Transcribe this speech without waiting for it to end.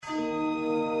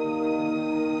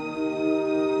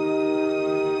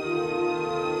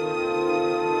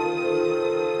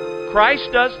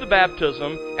Christ does the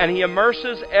baptism, and He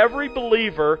immerses every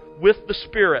believer with the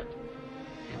Spirit.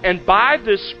 And by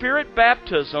this Spirit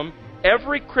baptism,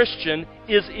 every Christian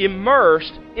is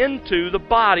immersed into the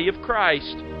body of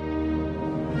Christ.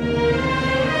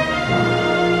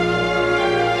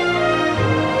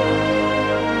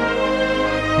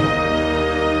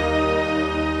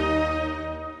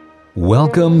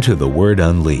 Welcome to The Word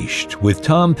Unleashed with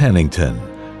Tom Pennington.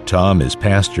 Tom is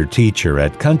pastor-teacher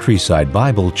at Countryside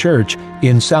Bible Church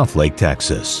in Southlake,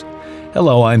 Texas.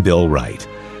 Hello, I'm Bill Wright.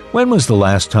 When was the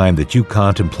last time that you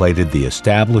contemplated the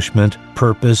establishment,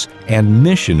 purpose, and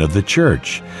mission of the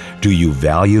church? Do you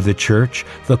value the church,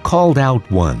 the called out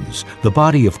ones, the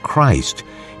body of Christ,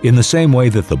 in the same way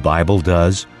that the Bible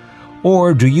does?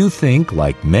 Or do you think,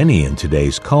 like many in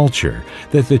today's culture,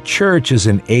 that the church is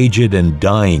an aged and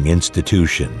dying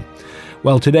institution?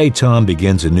 Well, today Tom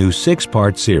begins a new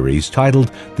 6-part series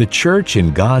titled The Church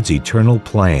in God's Eternal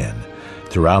Plan.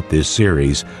 Throughout this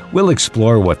series, we'll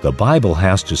explore what the Bible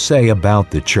has to say about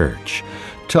the church.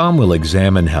 Tom will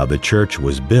examine how the church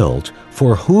was built,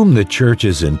 for whom the church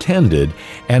is intended,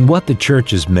 and what the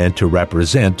church is meant to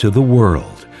represent to the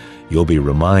world. You'll be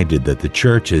reminded that the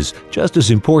church is just as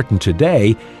important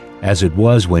today as it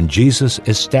was when Jesus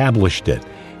established it,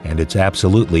 and it's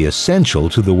absolutely essential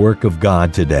to the work of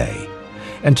God today.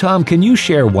 And Tom, can you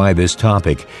share why this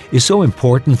topic is so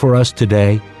important for us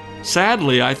today?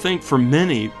 Sadly, I think for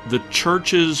many, the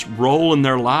church's role in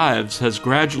their lives has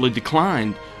gradually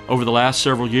declined over the last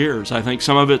several years. I think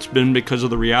some of it's been because of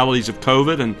the realities of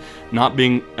COVID and not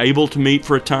being able to meet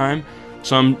for a time.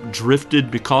 Some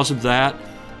drifted because of that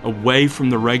away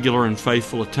from the regular and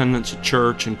faithful attendance at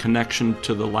church and connection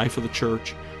to the life of the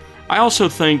church. I also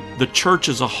think the church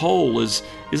as a whole is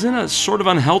in a sort of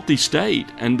unhealthy state,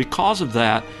 and because of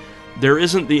that, there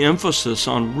isn't the emphasis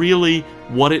on really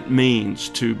what it means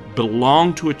to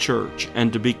belong to a church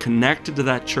and to be connected to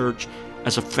that church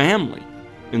as a family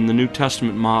in the New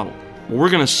Testament model. Well, we're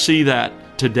going to see that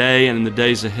today and in the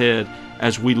days ahead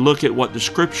as we look at what the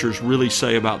Scriptures really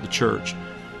say about the church.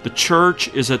 The church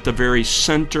is at the very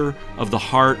center of the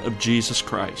heart of Jesus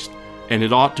Christ, and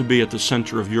it ought to be at the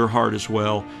center of your heart as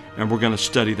well, and we're going to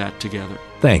study that together.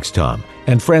 Thanks, Tom.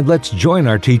 And friend, let's join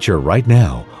our teacher right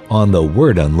now on The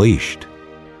Word Unleashed.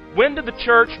 When did the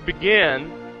church begin?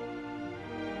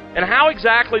 And how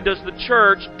exactly does the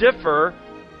church differ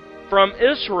from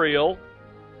Israel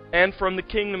and from the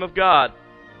kingdom of God?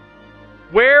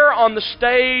 Where on the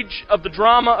stage of the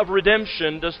drama of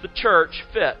redemption does the church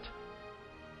fit?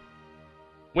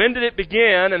 When did it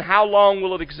begin, and how long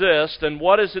will it exist, and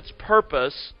what is its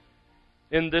purpose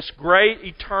in this great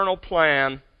eternal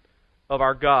plan of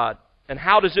our God? And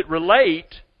how does it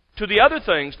relate to the other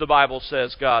things the Bible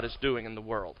says God is doing in the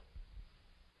world?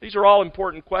 These are all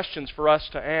important questions for us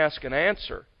to ask and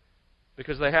answer,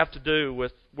 because they have to do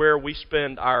with where we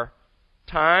spend our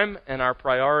time and our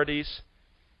priorities,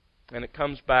 and it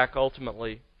comes back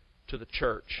ultimately to the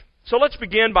church. So let's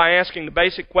begin by asking the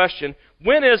basic question,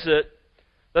 when is it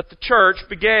that the church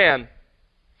began?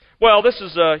 Well, this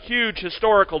is a huge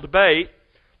historical debate.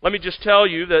 Let me just tell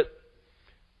you that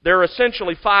there are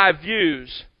essentially 5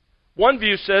 views. One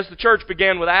view says the church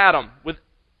began with Adam, with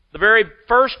the very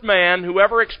first man who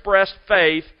ever expressed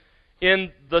faith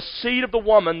in the seed of the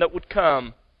woman that would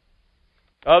come.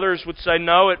 Others would say,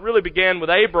 no, it really began with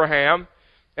Abraham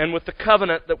and with the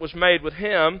covenant that was made with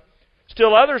him.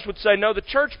 Still others would say, no, the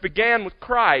church began with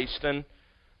Christ. And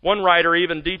one writer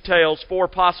even details 4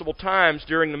 possible times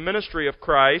during the ministry of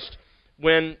Christ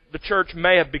when the church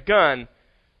may have begun.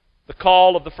 The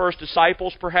call of the first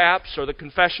disciples, perhaps, or the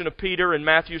confession of Peter in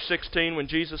Matthew 16 when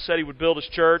Jesus said He would build His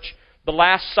church. The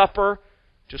Last Supper,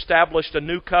 which established a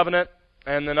new covenant.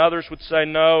 And then others would say,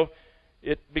 no,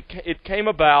 it came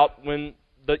about when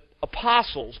the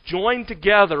apostles joined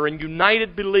together in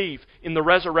united belief in the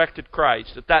resurrected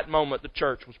Christ. At that moment, the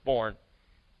church was born.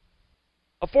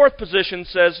 A fourth position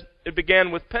says it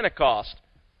began with Pentecost.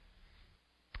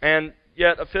 And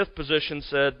yet a fifth position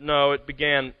said, no,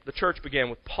 the church began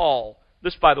with Paul.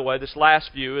 This, by the way, this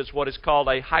last view is what is called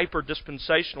a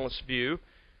hyper-dispensationalist view.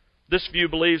 This view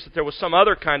believes that there was some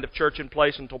other kind of church in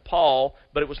place until Paul,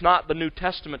 but it was not the New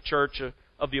Testament church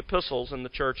of the epistles in the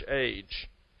church age.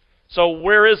 So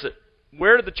where is it?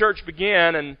 Where did the church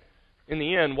begin, and in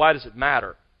the end, why does it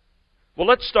matter? Well,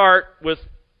 let's start with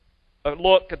a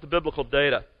look at the biblical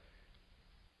data.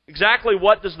 Exactly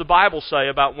what does the Bible say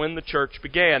about when the church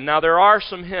began? Now, there are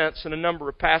some hints in a number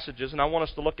of passages, and I want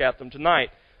us to look at them tonight.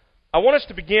 I want us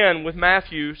to begin with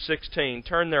Matthew 16.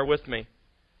 Turn there with me.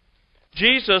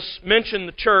 Jesus mentioned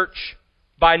the church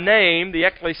by name, the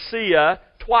ecclesia,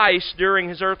 twice during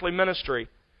His earthly ministry.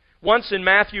 Once in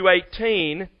Matthew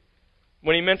 18,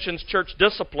 when he mentions church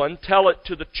discipline, tell it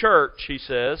to the church, he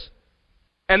says.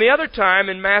 And the other time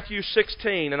in Matthew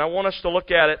 16, and I want us to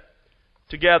look at it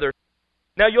together.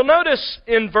 Now you'll notice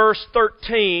in verse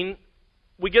 13,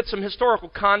 we get some historical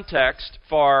context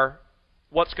for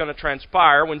what's going to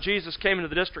transpire. When Jesus came into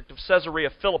the district of Caesarea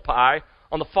Philippi,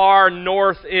 on the far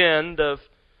north end of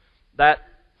that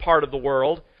part of the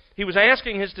world, he was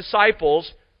asking his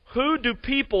disciples, "Who do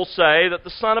people say that the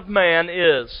Son of Man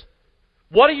is?"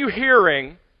 What are you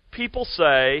hearing people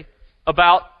say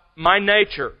about my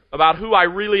nature, about who I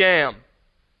really am?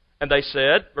 And they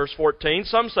said, verse 14,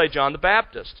 some say John the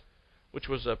Baptist, which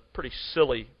was a pretty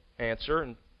silly answer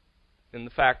in the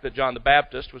fact that John the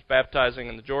Baptist was baptizing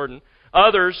in the Jordan.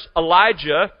 Others,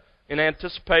 Elijah, in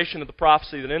anticipation of the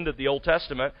prophecy that ended the Old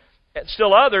Testament. And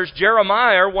still others,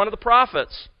 Jeremiah, one of the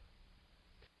prophets.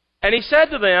 And he said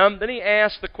to them, then he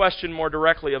asked the question more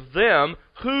directly of them,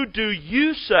 "Who do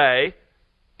you say,"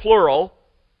 plural,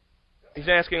 he's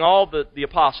asking all the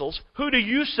apostles, "who do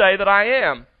you say that I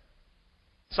am?"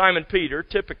 Simon Peter,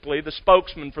 typically the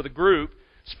spokesman for the group,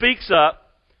 speaks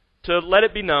up to let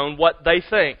it be known what they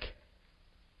think.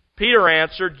 Peter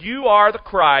answered, "You are the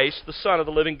Christ, the Son of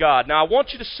the living God." Now I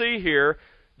want you to see here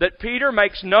that Peter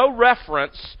makes no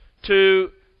reference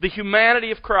to the humanity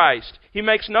of Christ. He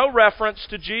makes no reference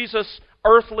to Jesus'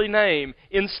 earthly name.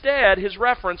 Instead, his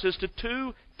reference is to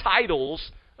two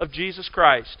titles of Jesus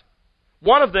Christ.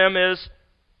 One of them is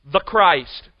the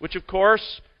Christ, which of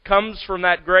course comes from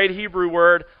that great Hebrew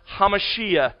word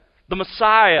Hamashiach, the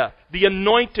Messiah, the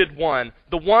anointed one,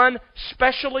 the one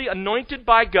specially anointed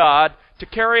by God to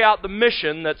carry out the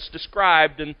mission that's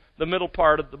described in the middle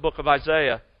part of the book of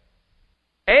Isaiah.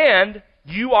 And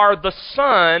you are the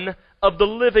Son of the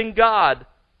living God.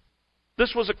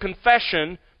 This was a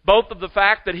confession both of the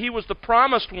fact that he was the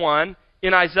promised one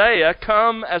in Isaiah,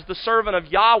 come as the servant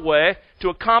of Yahweh to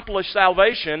accomplish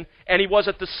salvation, and he was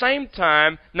at the same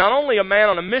time not only a man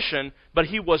on a mission, but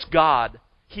he was God.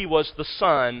 He was the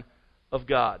Son of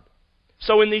God.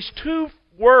 So in these two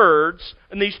words,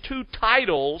 in these two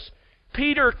titles,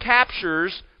 Peter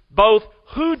captures both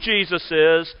who Jesus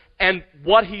is and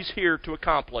what he's here to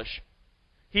accomplish.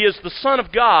 He is the Son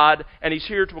of God, and he's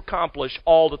here to accomplish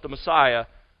all that the Messiah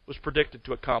was predicted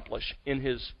to accomplish in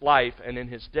his life and in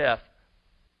his death.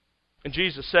 And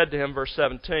Jesus said to him, verse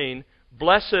 17,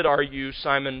 "Blessed are you,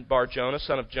 Simon Bar-Jonah,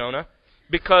 son of Jonah,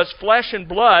 because flesh and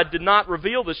blood did not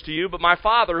reveal this to you, but my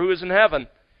Father who is in heaven."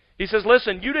 He says,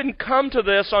 listen, you didn't come to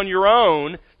this on your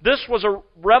own. This was a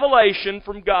revelation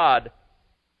from God.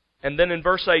 And then in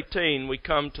verse 18, we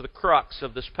come to the crux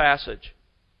of this passage.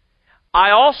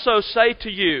 "I also say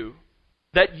to you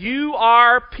that you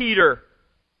are Peter."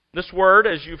 This word,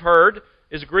 as you've heard,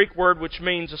 is a Greek word which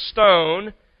means a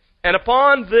stone. And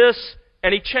upon this,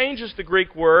 and he changes the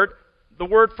Greek word, the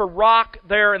word for rock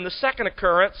there in the second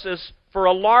occurrence is for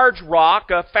a large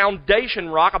rock, a foundation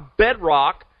rock, a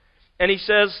bedrock. And he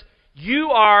says,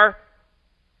 "You are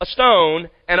a stone,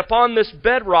 and upon this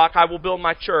bedrock I will build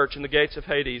my church, and the gates of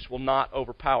Hades will not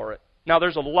overpower it." Now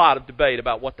there's a lot of debate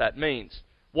about what that means.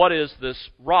 What is this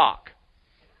rock?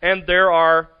 And there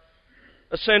are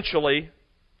essentially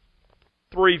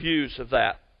three views of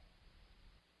that.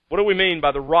 What do we mean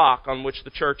by the rock on which the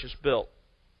church is built?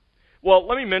 Well,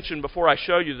 let me mention before I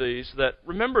show you these that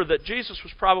remember that Jesus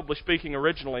was probably speaking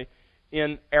originally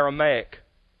in Aramaic.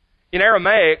 In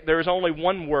Aramaic, there is only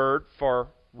one word for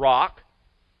rock,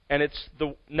 and it's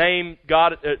the name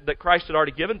God that Christ had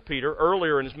already given Peter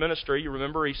earlier in his ministry. You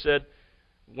remember he said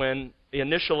when he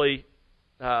initially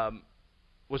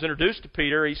was introduced to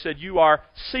Peter, he said, "You are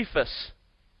Cephas.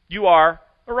 You are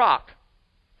a rock."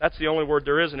 That's the only word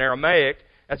there is in Aramaic.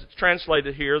 As it's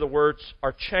translated here, the words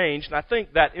are changed, and I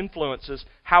think that influences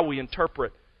how we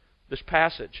interpret this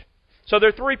passage. So there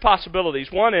are three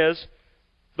possibilities. One is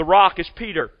the rock is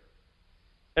Peter.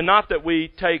 And not that we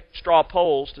take straw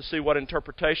polls to see what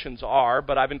interpretations are,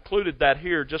 but I've included that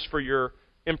here just for your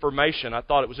information. I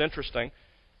thought it was interesting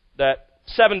that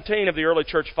 17 of the early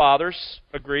church fathers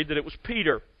agreed that it was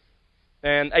Peter,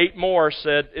 and 8 more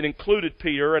said it included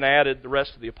Peter and added the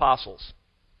rest of the apostles.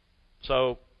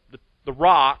 So the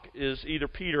rock is either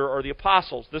Peter or the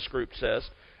apostles, this group says.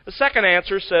 The second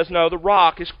answer says, no, the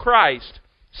rock is Christ.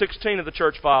 16 of the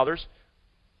church fathers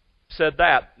said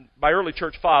that. By early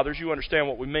church fathers, you understand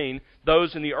what we mean.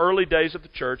 Those in the early days of the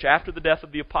church, after the death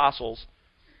of the apostles,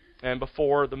 and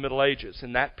before the Middle Ages,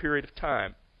 in that period of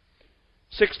time.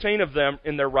 16 of them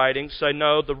in their writings say,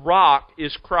 no, the rock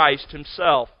is Christ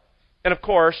himself. And of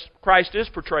course, Christ is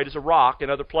portrayed as a rock in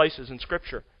other places in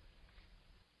Scripture.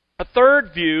 A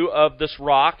third view of this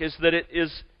rock is that it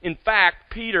is, in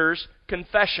fact, Peter's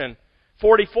confession.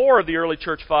 44 of the early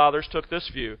church fathers took this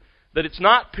view, that it's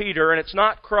not Peter and it's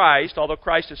not Christ, although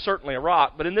Christ is certainly a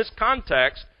rock, but in this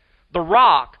context, the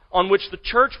rock on which the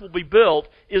church will be built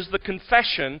is the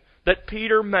confession that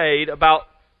Peter made about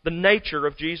the nature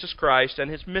of Jesus Christ and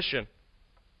His mission.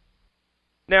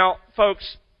 Now,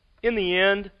 folks, in the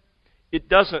end, it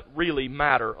doesn't really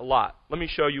matter a lot. Let me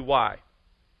show you why.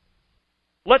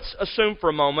 Let's assume for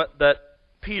a moment that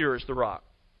Peter is the rock.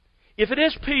 If it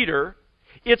is Peter,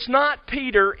 it's not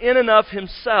Peter in and of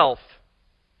himself.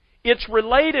 It's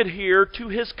related here to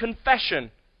his confession.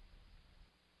 In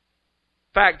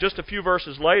fact, just a few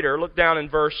verses later, look down in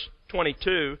verse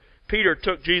 22, Peter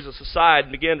took Jesus aside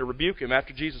and began to rebuke him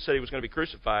after Jesus said He was going to be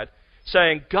crucified,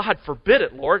 saying, "God forbid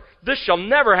it, Lord. This shall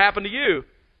never happen to you.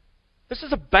 This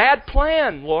is a bad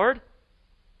plan, Lord."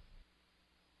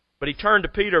 But he turned to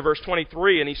Peter, verse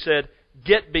 23, and he said,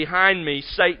 "Get behind me,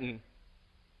 Satan."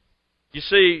 You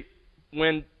see,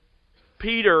 when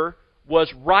Peter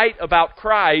was right about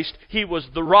Christ, he was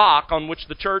the rock on which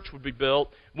the church would be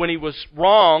built. When he was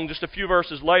wrong, just a few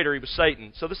verses later, he was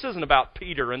Satan. So this isn't about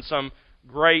Peter and some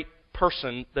great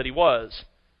person that he was.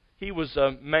 He was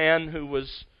a man who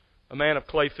was a man of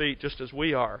clay feet, just as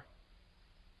we are.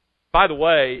 By the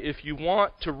way, if you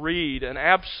want to read, and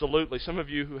absolutely, some of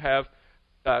you who have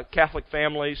Catholic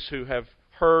families who have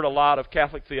heard a lot of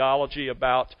Catholic theology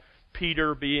about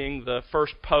Peter being the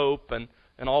first pope and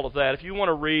all of that, if you want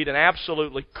to read an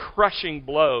absolutely crushing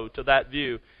blow to that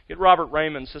view, get Robert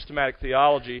Raymond's Systematic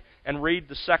Theology and read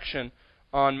the section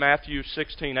on Matthew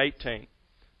 16:18.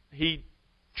 He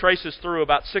traces through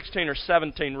about 16 or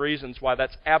 17 reasons why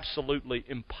that's absolutely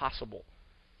impossible.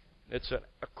 It's a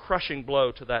crushing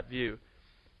blow to that view.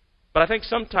 But I think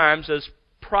sometimes as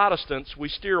Protestants, we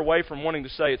steer away from wanting to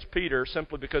say it's Peter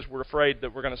simply because we're afraid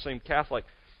that we're going to seem Catholic.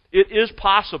 It is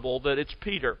possible that it's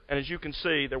Peter. And as you can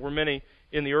see, there were many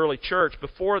in the early church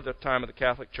before the time of the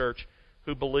Catholic Church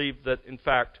who believed that, in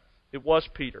fact, it was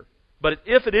Peter. But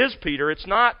if it is Peter, it's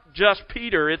not just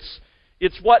Peter.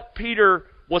 It's what Peter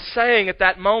was saying at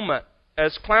that moment.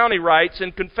 As Clowney writes,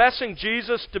 in confessing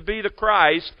Jesus to be the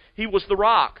Christ, he was the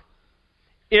rock.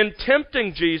 In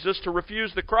tempting Jesus to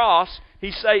refuse the cross,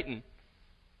 he's Satan.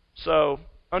 So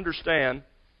understand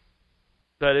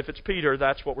that if it's Peter,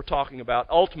 that's what we're talking about.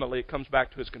 Ultimately, it comes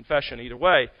back to his confession either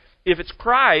way. If it's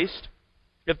Christ,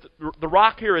 if the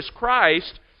rock here is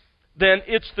Christ, then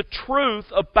it's the truth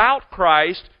about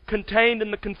Christ contained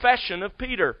in the confession of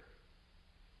Peter.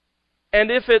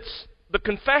 And if it's the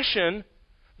confession,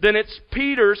 then it's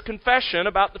Peter's confession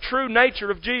about the true nature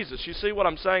of Jesus. You see what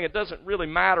I'm saying? It doesn't really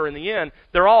matter in the end.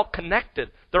 They're all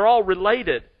connected. They're all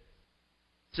related.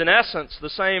 It's in essence the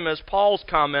same as Paul's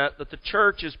comment that the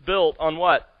church is built on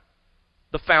what?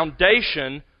 The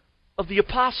foundation of the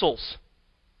apostles.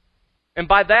 And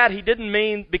by that he didn't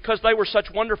mean because they were such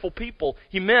wonderful people.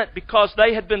 He meant because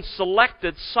they had been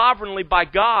selected sovereignly by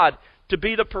God to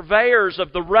be the purveyors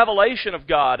of the revelation of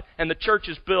God, and the church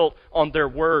is built on their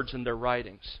words and their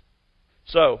writings.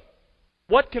 So,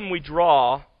 what can we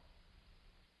draw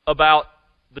about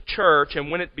the church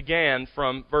and when it began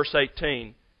from verse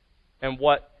 18 and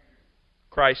what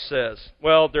Christ says?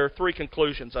 Well, there are three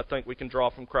conclusions I think we can draw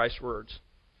from Christ's words.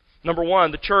 Number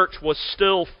one, the church was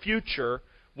still future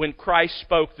when Christ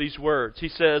spoke these words. He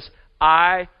says,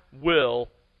 "I will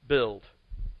build."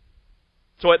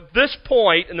 So at this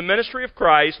point in the ministry of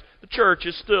Christ, the church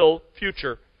is still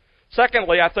future.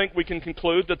 Secondly, I think we can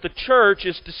conclude that the church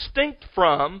is distinct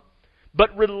from,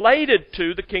 but related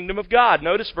to, the kingdom of God.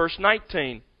 Notice verse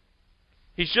 19.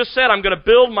 He's just said, "I'm going to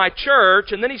build my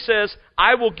church," and then he says,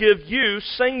 "I will give you,"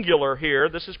 singular here,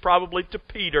 this is probably to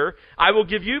Peter, "I will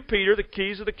give you, Peter, the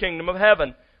keys of the kingdom of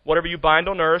heaven. Whatever you bind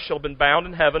on earth shall have been bound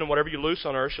in heaven, and whatever you loose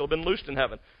on earth shall have been loosed in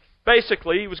heaven."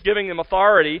 Basically, he was giving them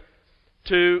authority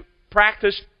to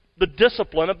practice the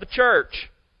discipline of the church.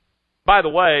 By the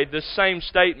way, this same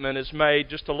statement is made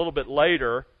just a little bit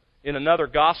later in another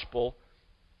gospel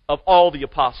of all the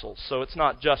apostles. So it's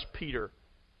not just Peter.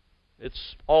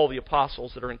 It's all the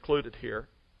apostles that are included here.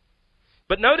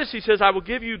 But notice he says, "I will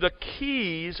give you the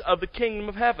keys of the kingdom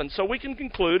of heaven." So we can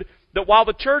conclude that while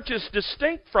the church is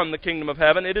distinct from the kingdom of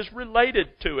heaven, it is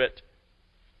related to it.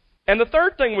 And the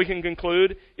third thing we can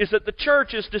conclude is that the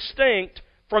church is distinct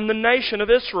from the nation of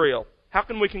Israel. How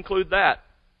can we conclude that?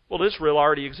 Well, Israel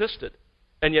already existed.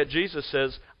 And yet Jesus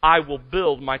says, "I will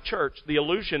build my church." The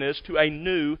allusion is to a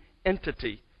new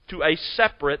entity, to a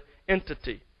separate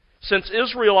entity. Since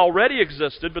Israel already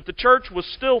existed, but the church was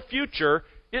still future,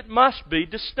 it must be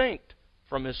distinct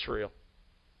from Israel.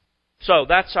 So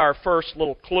that's our first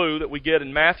little clue that we get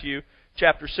in Matthew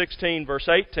chapter 16, verse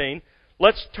 18.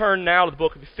 Let's turn now to the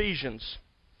book of Ephesians.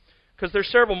 Because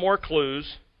there's several more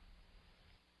clues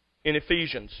in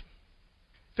Ephesians.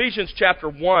 Ephesians chapter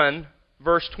 1,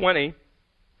 verse 20.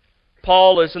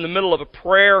 Paul is in the middle of a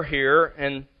prayer here,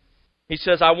 and he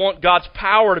says, I want God's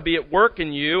power to be at work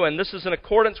in you, and this is in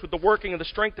accordance with the working of the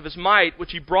strength of His might,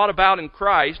 which He brought about in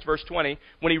Christ, verse 20,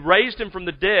 when He raised Him from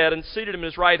the dead and seated Him in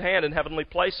His right hand in heavenly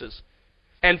places.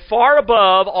 And far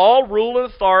above all rule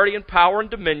and authority and power and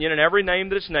dominion and every name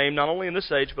that is named, not only in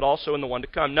this age, but also in the one to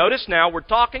come. Notice now, we're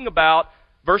talking about,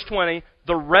 verse 20,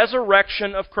 the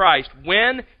resurrection of Christ,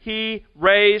 when He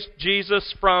raised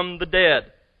Jesus from the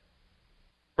dead.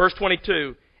 Verse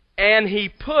 22, and He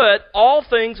put all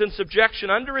things in subjection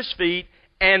under His feet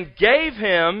and gave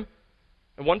Him,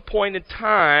 at one point in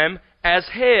time, as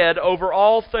head over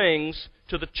all things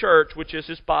to the church, which is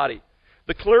His body.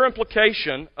 The clear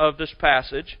implication of this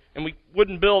passage, and we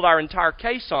wouldn't build our entire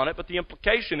case on it, but the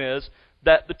implication is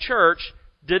that the church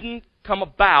didn't come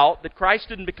about, that Christ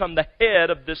didn't become the head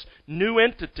of this new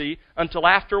entity until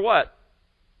after what?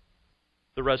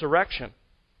 The resurrection.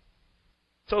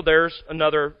 So there's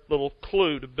another little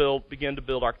clue to begin to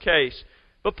build our case.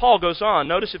 But Paul goes on.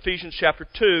 Notice Ephesians chapter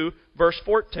 2, verse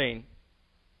 14.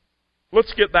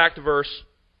 Let's get back to verse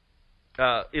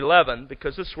 11,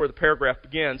 because this is where the paragraph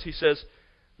begins. He says,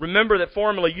 remember that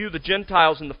formerly you, the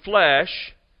Gentiles in the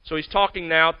flesh, so he's talking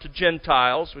now to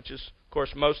Gentiles, which is, of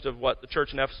course, most of what the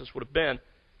church in Ephesus would have been.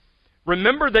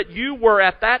 Remember that you were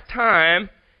at that time,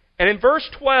 and in verse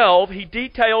 12, he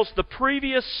details the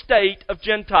previous state of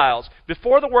Gentiles.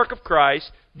 Before the work of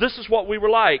Christ, this is what we were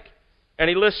like. And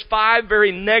he lists 5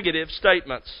 very negative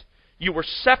statements. You were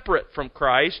separate from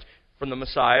Christ, from the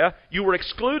Messiah. You were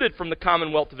excluded from the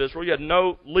commonwealth of Israel. You had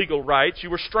no legal rights.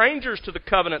 You were strangers to the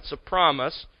covenants of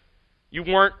promise. You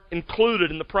weren't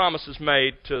included in the promises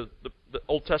made to the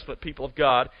Old Testament people of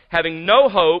God. Having no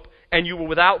hope, and you were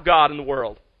without God in the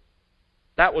world.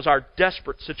 That was our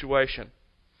desperate situation.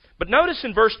 But notice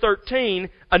in verse 13,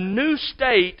 a new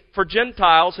state for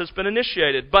Gentiles has been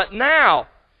initiated. But now,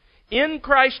 in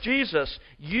Christ Jesus,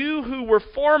 you who were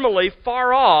formerly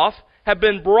far off have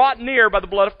been brought near by the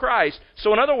blood of Christ.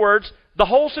 So in other words, the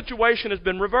whole situation has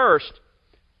been reversed.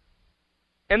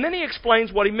 And then he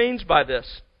explains what he means by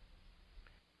this.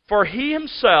 For He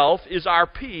Himself is our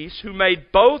peace, who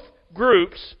made both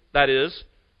groups, that is,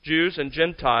 Jews and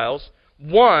Gentiles,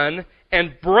 one,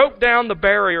 and broke down the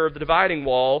barrier of the dividing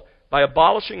wall by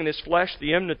abolishing in His flesh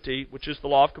the enmity, which is the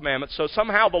law of commandments. So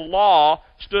somehow the law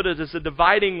stood as a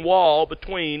dividing wall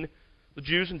between the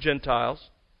Jews and Gentiles,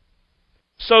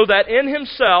 so that in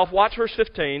Himself, watch verse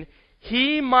 15,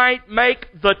 He might make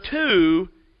the two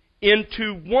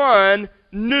into one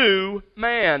new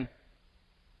man.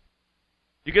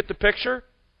 You get the picture?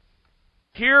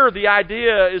 Here the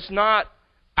idea is not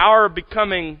our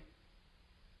becoming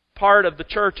part of the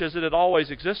church as it had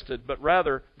always existed, but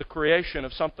rather the creation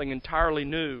of something entirely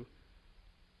new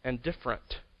and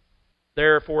different.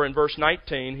 Therefore, in verse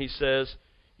 19, he says,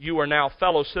 you are now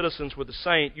fellow citizens with the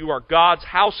saint. You are God's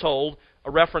household,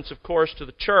 a reference, of course, to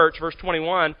the church. Verse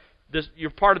 21, you're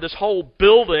part of this whole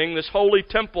building, this holy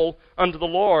temple unto the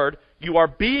Lord. You are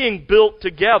being built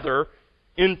together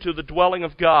into the dwelling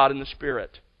of God in the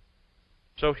Spirit.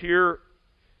 So here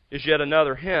is yet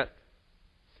another hint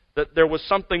that there was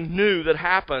something new that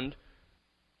happened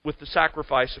with the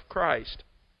sacrifice of Christ.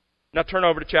 Now turn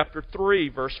over to chapter 3,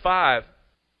 verse 5.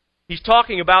 He's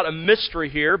talking about a mystery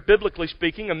here. Biblically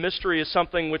speaking, a mystery is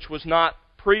something which was not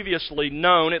previously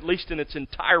known, at least in its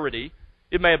entirety.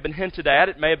 It may have been hinted at,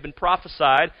 it may have been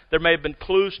prophesied, there may have been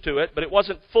clues to it, but it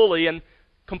wasn't fully and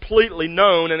completely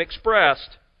known and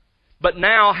expressed. But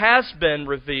now has been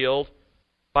revealed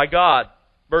by God.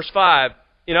 Verse 5,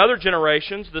 in other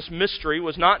generations, this mystery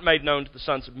was not made known to the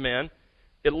sons of men,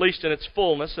 at least in its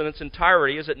fullness and its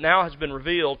entirety, as it now has been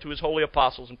revealed to His holy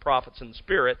apostles and prophets in the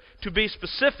Spirit. To be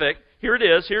specific, here it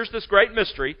is, here's this great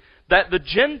mystery, that the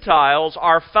Gentiles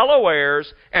are fellow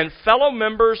heirs and fellow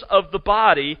members of the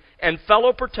body and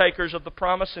fellow partakers of the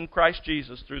promise in Christ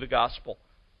Jesus through the gospel,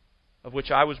 of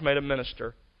which I was made a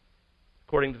minister,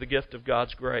 according to the gift of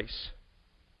God's grace.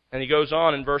 And he goes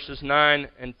on in verses 9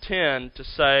 and 10 to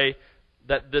say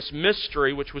that this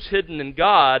mystery, which was hidden in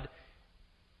God,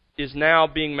 is now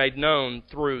being made known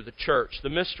through the church. The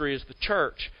mystery is the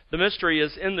church. The mystery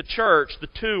is in the church. The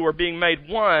two are being made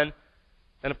one.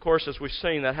 And of course, as we've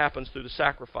seen, that happens through the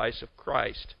sacrifice of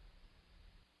Christ.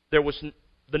 There was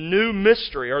the new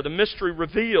mystery, or the mystery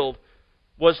revealed,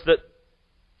 was that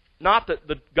not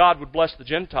that God would bless the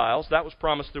Gentiles. That was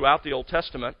promised throughout the Old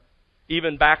Testament,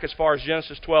 even back as far as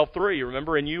Genesis 12:3.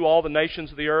 Remember, in you all the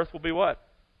nations of the earth will be what?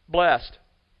 Blessed.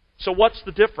 So what's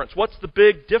the difference? What's the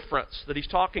big difference that he's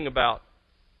talking about?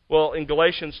 Well, in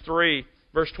Galatians 3,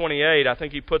 verse 28, I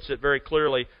think he puts it very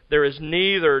clearly. There is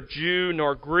neither Jew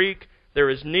nor Greek, there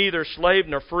is neither slave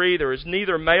nor free, there is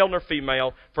neither male nor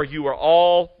female, for you are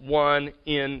all one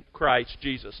in Christ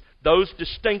Jesus. Those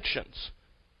distinctions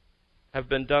have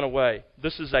been done away.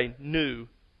 This is a new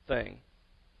thing.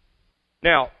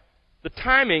 Now, the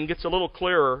timing gets a little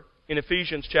clearer in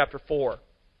Ephesians chapter 4.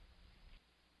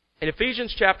 In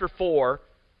Ephesians chapter 4,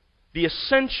 the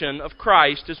ascension of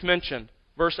Christ is mentioned.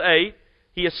 Verse 8,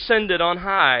 He ascended on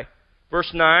high.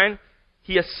 Verse 9,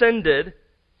 He ascended.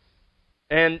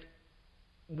 And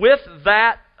with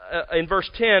that, in verse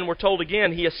 10, we're told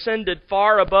again, He ascended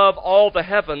far above all the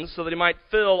heavens so that He might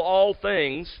fill all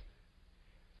things.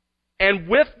 And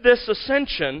with this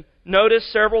ascension,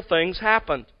 notice several things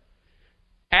happened.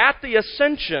 At the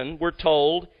ascension, we're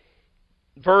told,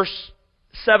 verses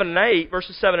 7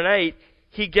 and 8,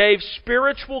 He gave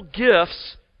spiritual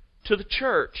gifts to the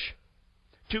church.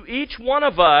 To each one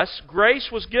of us, grace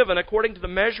was given according to the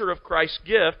measure of Christ's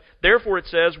gift. Therefore it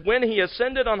says, when He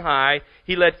ascended on high,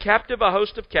 He led captive a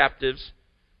host of captives,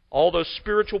 all those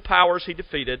spiritual powers He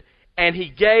defeated, and He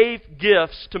gave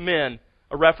gifts to men,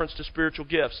 a reference to spiritual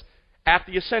gifts. At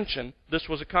the ascension, this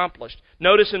was accomplished.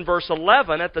 Notice in verse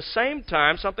 11, at the same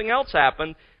time, something else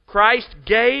happened. Christ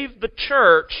gave the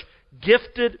church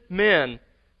gifted men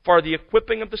for the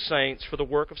equipping of the saints, for the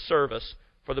work of service,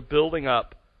 for the building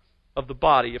up of the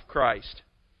body of Christ.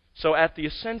 So at the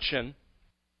ascension,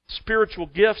 spiritual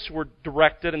gifts were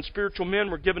directed and spiritual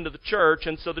men were given to the church,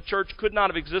 and so the church could not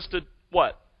have existed,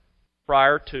 what?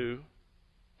 Prior to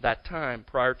that time,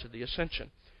 prior to the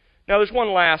ascension. Now there's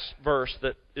one last verse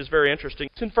that is very interesting.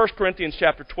 It's in 1 Corinthians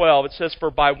chapter 12. It says,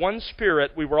 for by one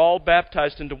Spirit we were all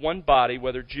baptized into one body,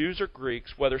 whether Jews or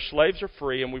Greeks, whether slaves or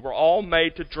free, and we were all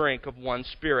made to drink of one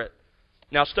Spirit.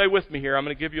 Now stay with me here. I'm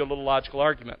going to give you a little logical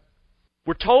argument.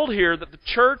 We're told here that the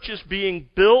church is being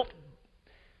built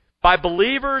by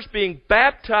believers being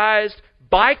baptized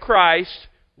by Christ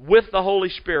with the Holy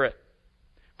Spirit.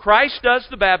 Christ does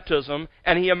the baptism,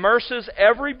 and He immerses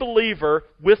every believer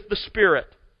with the Spirit.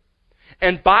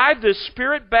 And by this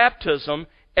Spirit baptism,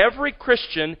 every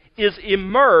Christian is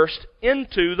immersed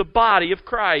into the body of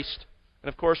Christ. And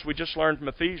of course, we just learned from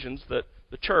Ephesians that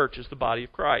the church is the body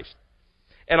of Christ.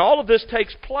 And all of this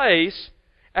takes place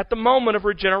at the moment of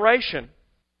regeneration.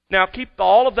 Now, keep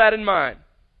all of that in mind.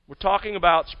 We're talking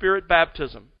about Spirit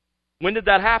baptism. When did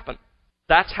that happen?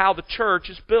 That's how the church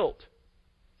is built.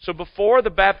 So before the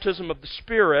baptism of the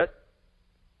Spirit,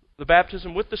 the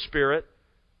baptism with the Spirit,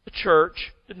 the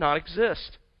church did not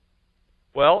exist.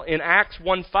 Well, in Acts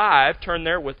 1:5, turn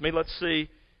there with me. Let's see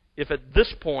if at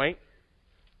this point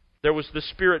there was the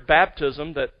Spirit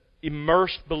baptism that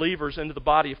immersed believers into the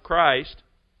body of Christ,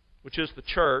 which is the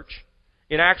church.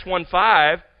 In Acts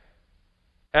 1:5,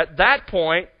 at that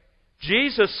point,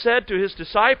 Jesus said to His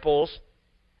disciples,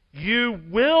 you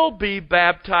will be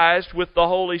baptized with the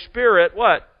Holy Spirit,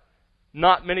 what?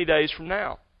 Not many days from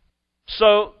now.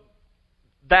 So,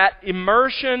 that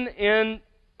immersion in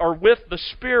or with the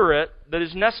Spirit that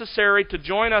is necessary to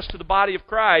join us to the body of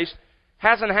Christ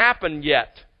hasn't happened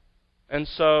yet. And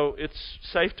so it's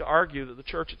safe to argue that the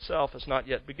church itself has not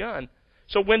yet begun.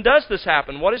 So when does this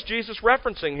happen? What is Jesus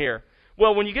referencing here?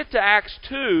 Well, when you get to Acts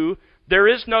 2, there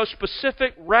is no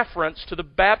specific reference to the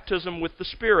baptism with the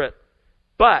Spirit.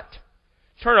 But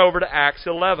turn over to Acts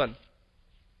 11.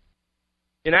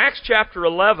 In Acts chapter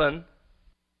 11,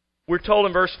 we're told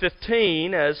in verse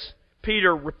 15, as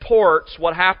Peter reports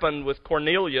what happened with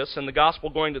Cornelius and the gospel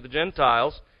going to the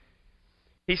Gentiles,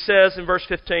 he says in verse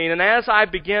 15, and as I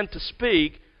began to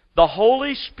speak, the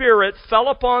Holy Spirit fell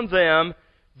upon them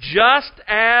just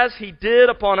as He did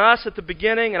upon us at the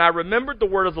beginning, and I remembered the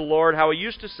word of the Lord, how He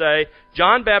used to say,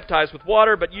 John baptized with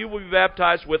water, but you will be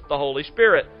baptized with the Holy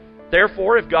Spirit.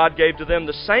 Therefore, if God gave to them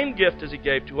the same gift as He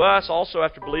gave to us, also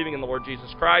after believing in the Lord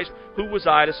Jesus Christ, who was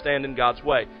I to stand in God's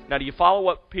way? Now, do you follow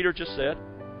what Peter just said?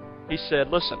 He said,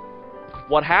 listen,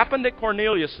 what happened at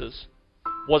Cornelius's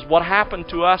was what happened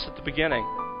to us at the beginning,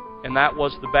 and that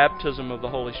was the baptism of the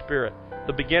Holy Spirit.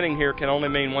 The beginning here can only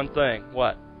mean one thing.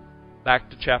 What?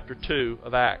 Back to chapter 2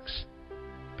 of Acts,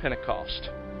 Pentecost.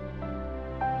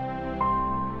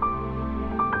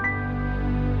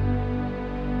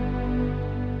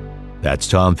 That's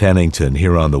Tom Pennington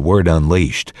here on The Word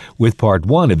Unleashed with part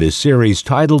 1 of his series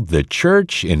titled The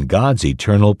Church in God's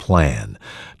Eternal Plan.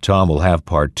 Tom will have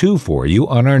part 2 for you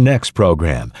on our next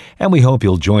program, and we hope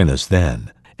you'll join us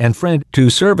then. And friend,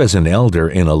 to serve as an elder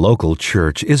in a local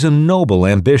church is a noble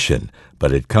ambition,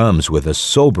 but it comes with a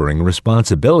sobering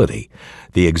responsibility.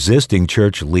 The existing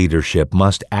church leadership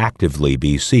must actively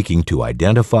be seeking to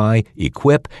identify,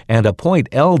 equip, and appoint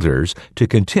elders to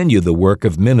continue the work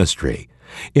of ministry.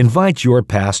 Invite your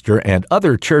pastor and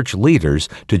other church leaders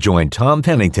to join Tom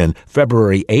Pennington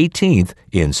February 18th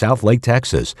in Southlake,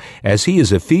 Texas, as he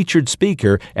is a featured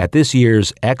speaker at this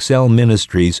year's XL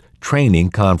Ministries Training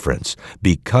Conference,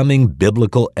 Becoming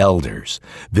Biblical Elders.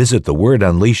 Visit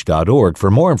thewordunleashed.org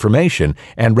for more information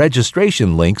and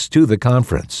registration links to the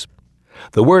conference.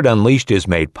 The Word Unleashed is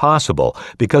made possible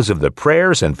because of the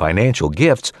prayers and financial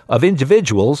gifts of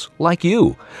individuals like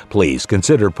you. Please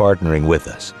consider partnering with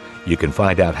us. You can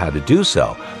find out how to do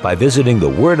so by visiting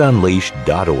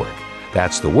thewordunleashed.org.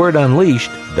 That's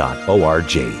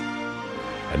thewordunleashed.org.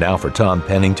 And now for Tom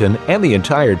Pennington and the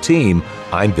entire team,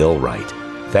 I'm Bill Wright.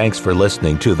 Thanks for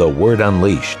listening to The Word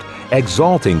Unleashed,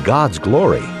 exalting God's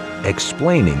glory,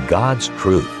 explaining God's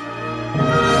truth.